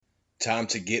Time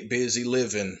to get busy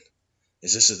living,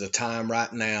 as this is the time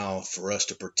right now for us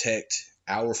to protect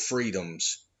our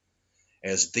freedoms,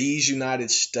 as these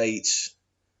United States,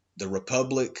 the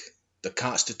Republic, the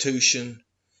Constitution,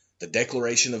 the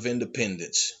Declaration of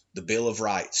Independence, the Bill of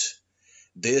Rights.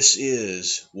 This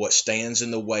is what stands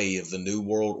in the way of the New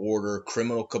World Order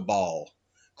criminal cabal,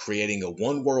 creating a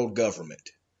one world government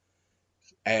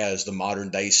as the modern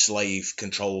day slave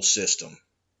control system.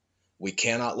 We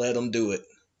cannot let them do it.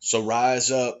 So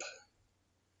rise up,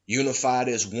 unified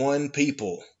as one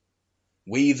people.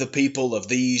 We, the people of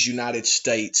these United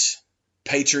States,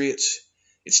 patriots,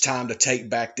 it's time to take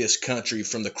back this country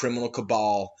from the criminal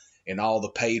cabal and all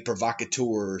the paid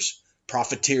provocateurs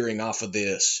profiteering off of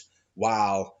this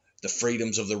while the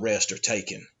freedoms of the rest are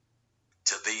taken.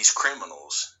 To these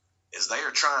criminals, as they are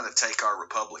trying to take our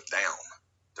republic down,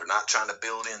 they're not trying to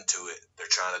build into it, they're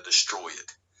trying to destroy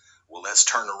it. Well, let's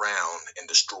turn around and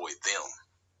destroy them.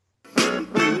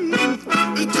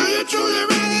 Until you're truly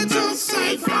ready to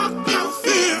say fuck your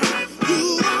fear,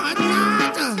 you are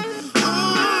not alive.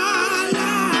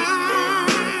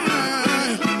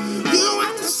 You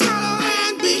have to settle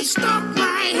and be stuck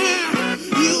right here.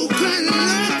 You can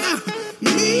let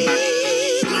me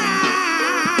drive.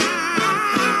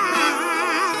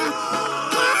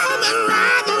 Come and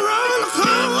ride the roller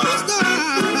coaster.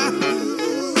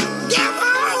 Give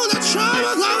all the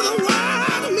troubles of the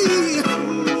world to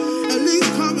me.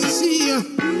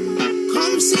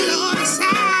 Come see the other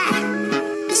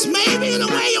side. This may be the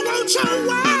way you want your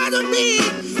world to be.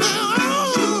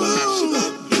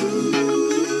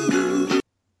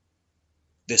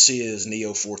 This is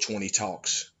Neo 420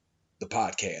 Talks, the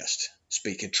podcast,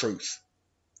 speaking truth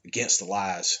against the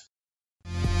lies.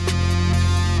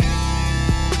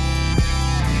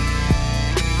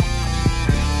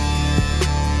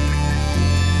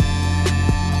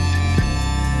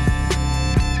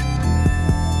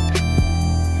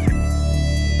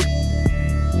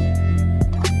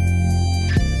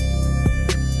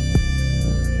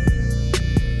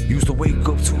 Wake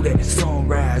up to that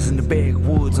sunrise in the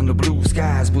backwoods on the blue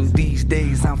skies. But these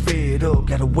days I'm fed up,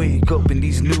 gotta wake up in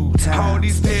these new times. All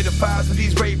these pedophiles and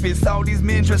these rapists, all these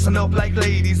men dressing up like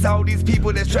ladies, all these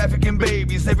people that's trafficking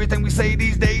babies. Everything we say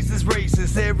these days is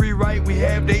racist. Every right we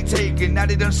have they taken. Now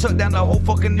they done shut down the whole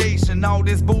fucking nation. All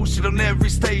this bullshit on every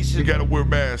station. You gotta wear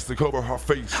masks to cover our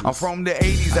faces. I'm from the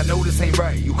 80s, I know this ain't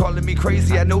right. You calling me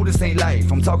crazy, I know this ain't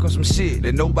life. I'm talking some shit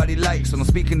that nobody likes, and I'm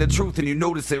speaking the truth and you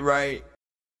notice it, right?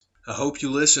 I hope you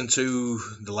listened to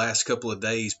the last couple of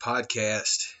days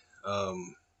podcast.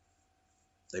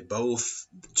 They both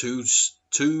two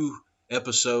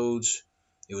episodes.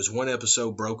 It was one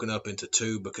episode broken up into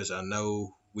two because I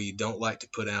know we don't like to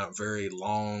put out very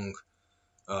long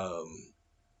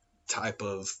type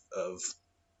of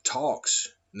talks.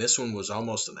 And this one was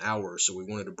almost an hour, so we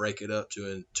wanted to break it up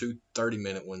to two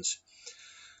 30-minute ones.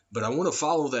 But I want to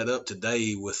follow that up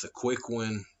today with a quick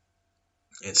one.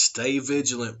 And stay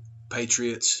vigilant,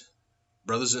 patriots,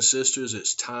 brothers and sisters.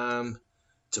 It's time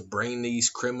to bring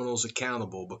these criminals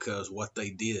accountable because what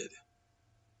they did.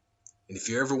 And if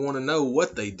you ever want to know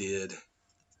what they did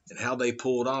and how they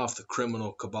pulled off the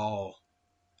criminal cabal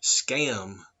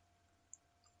scam,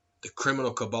 the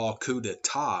criminal cabal coup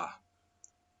d'etat,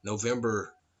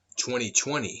 November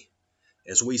 2020,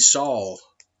 as we saw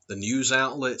the news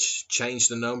outlets change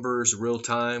the numbers real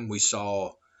time, we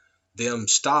saw them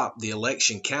stop the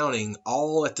election counting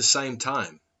all at the same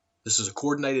time. This is a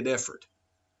coordinated effort.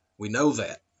 We know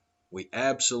that. We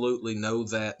absolutely know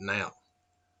that now.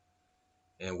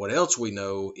 And what else we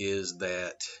know is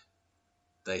that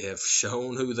they have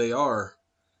shown who they are,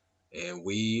 and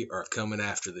we are coming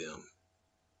after them.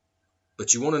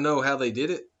 But you want to know how they did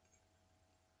it?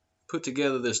 Put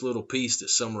together this little piece that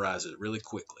summarizes it really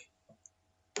quickly.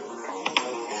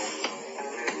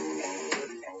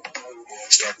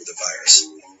 Start with a virus,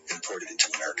 import it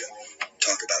into America,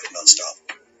 talk about it nonstop,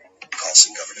 call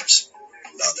some governors,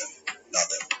 not them,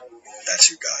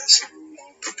 that's your guys,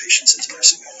 put patients into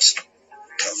nursing homes,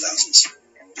 tell thousands,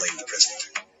 blame the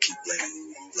president, keep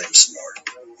blaming, blame some more,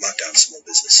 lock down small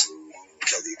business,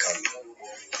 kill the economy,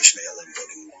 push mail-in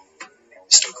voting,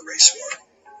 stoke a race war,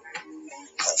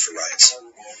 call for riots,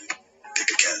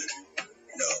 pick a candidate,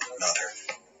 no, not her,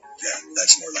 yeah,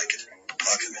 that's more like it,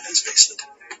 lock him in his basement.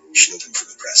 Shield him from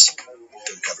the press.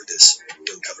 Don't cover this.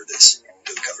 Don't cover this.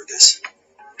 Don't cover this.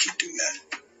 Keep doing that.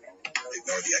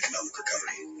 Ignore the economic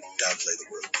recovery. Downplay the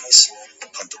world peace.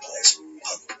 Pump the balls.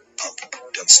 Pump.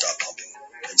 Don't stop pumping.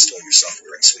 Install your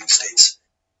software in swing states.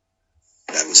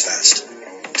 That was fast.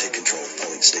 Take control of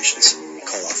polling stations.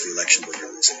 Call off the election when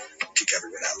you're losing. Kick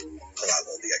everyone out. Pull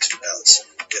out all the extra ballots.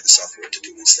 Get the software to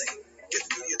do its thing. Get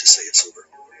the media to say it's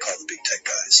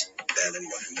and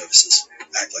anyone who notices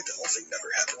act like the whole thing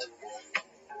never happened.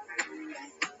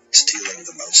 Stealing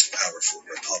the most powerful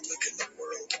republic in the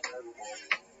world.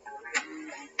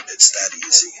 It's that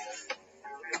easy.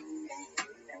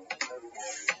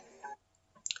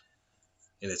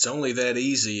 And it's only that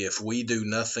easy if we do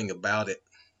nothing about it.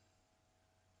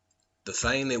 The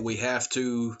thing that we have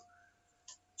to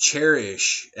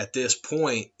cherish at this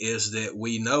point is that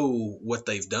we know what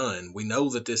they've done. We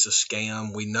know that this is a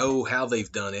scam. We know how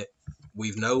they've done it.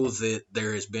 We know that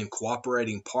there has been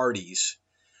cooperating parties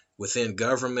within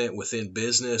government, within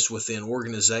business, within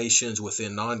organizations,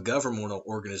 within non-governmental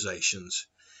organizations.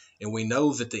 And we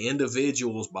know that the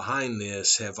individuals behind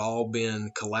this have all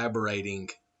been collaborating,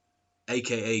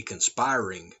 aka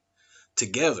conspiring,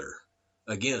 together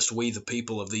against we the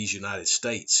people of these United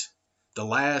States, the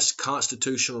last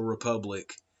constitutional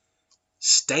republic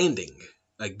standing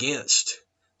against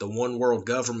the one world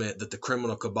government that the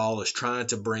criminal cabal is trying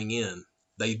to bring in.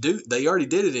 They already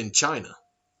did it in China.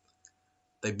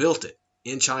 They built it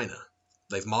in China.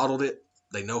 They've modeled it.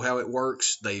 They know how it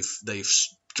works. They've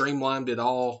streamlined it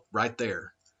all right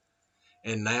there.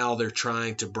 And now they're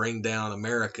trying to bring down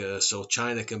America so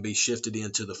China can be shifted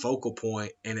into the focal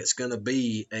point, and it's going to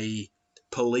be a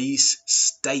police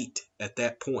state at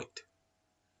that point.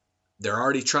 They're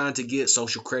already trying to get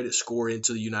social credit score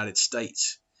into the United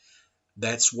States.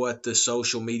 That's what the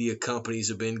social media companies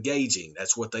have been gauging.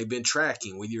 That's what they've been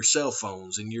tracking with your cell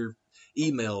phones and your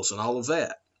emails and all of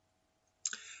that.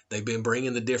 They've been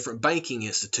bringing the different banking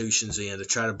institutions in to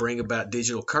try to bring about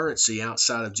digital currency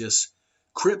outside of just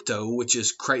crypto, which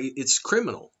is it's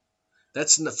criminal.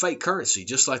 That's the fake currency,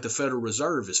 just like the Federal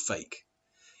Reserve is fake.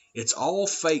 It's all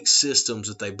fake systems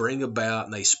that they bring about,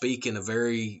 and they speak in a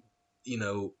very,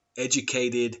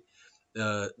 educated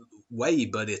way,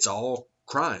 but it's all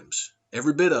crimes.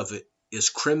 Every bit of it is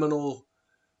criminal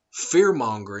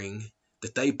fear-mongering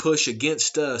that they push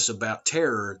against us about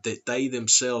terror, that they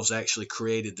themselves actually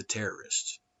created the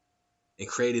terrorists and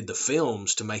created the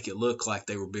films to make it look like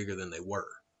they were bigger than they were.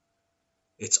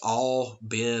 It's all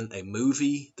been a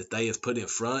movie that they have put in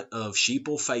front of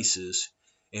sheeple faces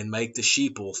and make the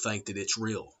sheeple think that it's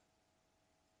real.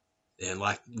 And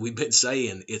like we've been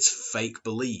saying, it's fake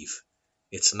belief.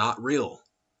 It's not real.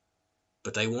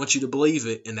 But they want you to believe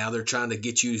it, and now they're trying to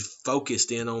get you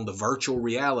focused in on the virtual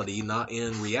reality, not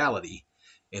in reality.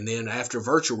 And then after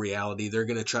virtual reality, they're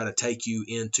going to try to take you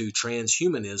into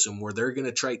transhumanism, where they're going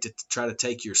to try to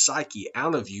take your psyche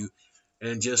out of you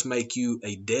and just make you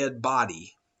a dead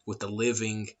body with a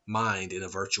living mind in a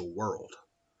virtual world.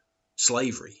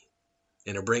 Slavery.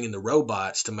 And they're bringing the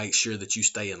robots to make sure that you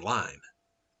stay in line.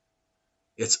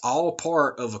 It's all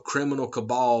part of a criminal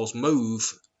cabal's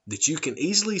move that you can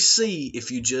easily see if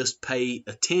you just pay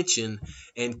attention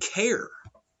and care.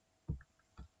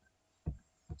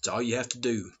 It's all you have to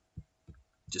do.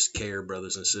 Just care,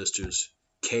 brothers and sisters.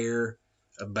 Care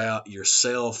about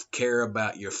yourself. Care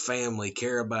about your family.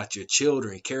 Care about your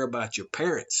children. Care about your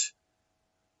parents.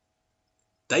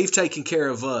 They've taken care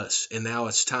of us, and now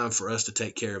it's time for us to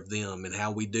take care of them. And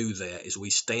how we do that is we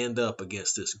stand up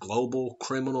against this global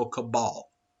criminal cabal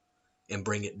and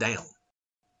bring it down.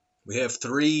 We have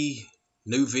 3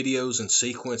 new videos in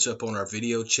sequence up on our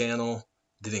video channel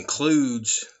that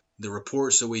includes the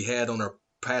reports that we had on our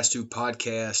past 2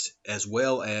 podcasts, as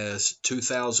well as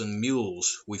 2,000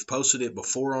 Mules. We've posted it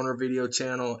before on our video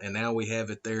channel, and now we have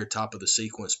it there, top of the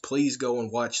sequence. Please go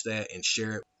and watch that and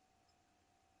share it.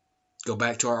 Go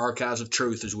back to our archives of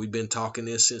truth, as we've been talking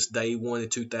this since day 1 in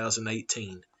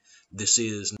 2018. This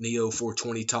is Neo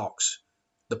 420 Talks,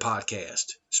 the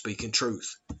podcast, speaking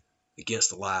truth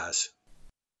against the lies.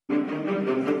 And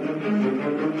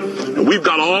we've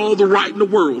got all the right in the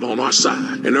world on our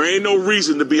side. And there ain't no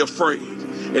reason to be afraid.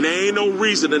 And there ain't no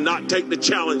reason to not take the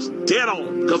challenge dead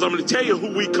on. Because I'm going to tell you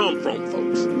who we come from,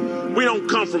 folks. We don't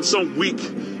come from some weak,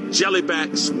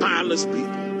 jellyback, spineless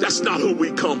people. That's not who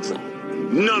we come from.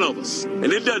 None of us.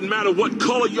 And it doesn't matter what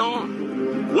color you are,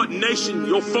 what nation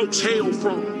your folks hail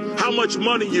from, how much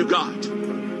money you got.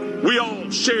 We all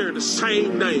share the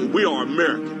same name. We are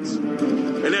Americans.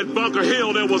 And at Bunker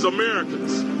Hill, there was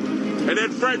Americans. And at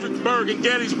Fredericksburg and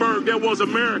Gettysburg, there was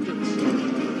Americans.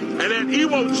 And at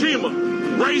Iwo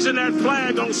Jima, raising that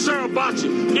flag on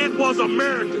Suribachi, it was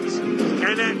Americans.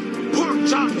 And at Pork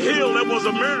Chop Hill, there was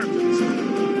Americans.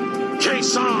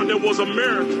 Quezon, there was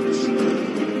Americans.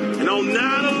 And on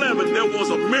 9/11, there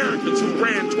was Americans who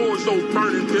ran towards those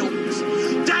burning buildings.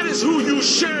 That is who you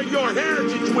share your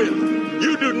heritage with.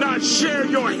 You do not share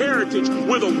your heritage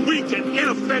with a weak and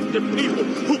ineffective people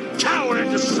who cower at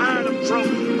the sight of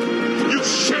trouble. You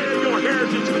share your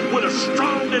heritage with a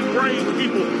strong and brave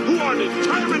people who are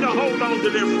determined to hold on to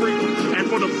their freedom and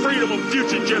for the freedom of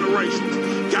future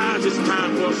generations. Guys, it's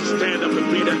time for us to stand up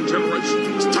and be that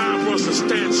generation. It's time for us to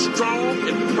stand strong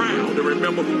and proud and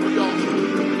remember who we are.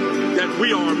 That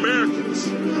we are Americans.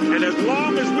 And as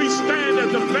long as we stand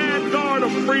as the vanguard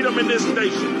of freedom in this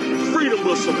nation, freedom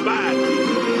will survive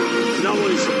people. Not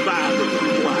only survive, but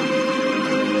thrive.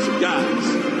 So guys,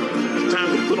 it's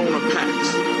time to put on our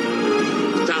packs.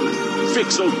 It's time to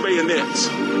fix those bayonets.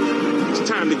 It's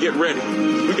time to get ready.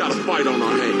 We got a fight on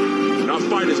our hands. And our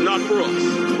fight is not for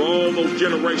us, for all those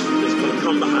generations that's going to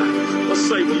come behind us. Let's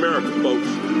save America,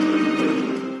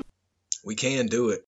 folks. We can do it.